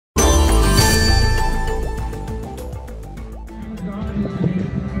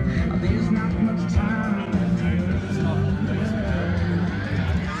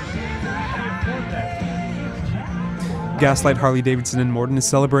Gaslight Harley-Davidson in Morden is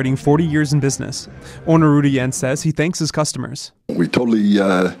celebrating 40 years in business. Owner Rudy Yen says he thanks his customers. We totally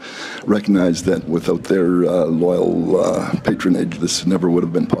recognize that without their loyal patronage, this never would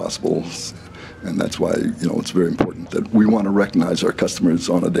have been possible. And that's why, it's very important that we want to recognize our customers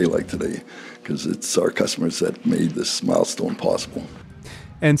on a day like today, because it's our customers that made this milestone possible.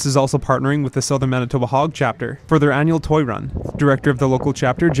 ENCE is also partnering with the Southern Manitoba Hog chapter for their annual toy run. Director of the local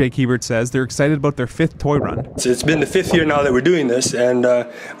chapter, Jake Hebert, says they're excited about their 5th toy run. So it's been the 5th year now that we're doing this, and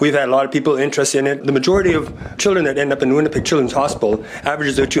we've had a lot of people interested in it. The majority of children that end up in Winnipeg Children's Hospital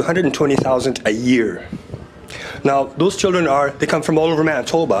averages out to $120,000 a year. Now, those children they come from all over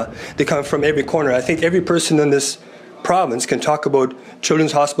Manitoba. They come from every corner. I think every person in this province can talk about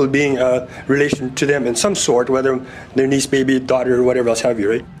Children's Hospital being a relation to them in some sort, whether their niece, baby, daughter, or whatever else have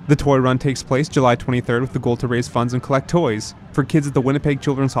you, right? The toy run takes place July 23rd with the goal to raise funds and collect toys for kids at the Winnipeg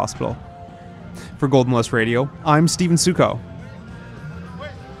Children's Hospital. For Golden West Radio, I'm Stephen Succo.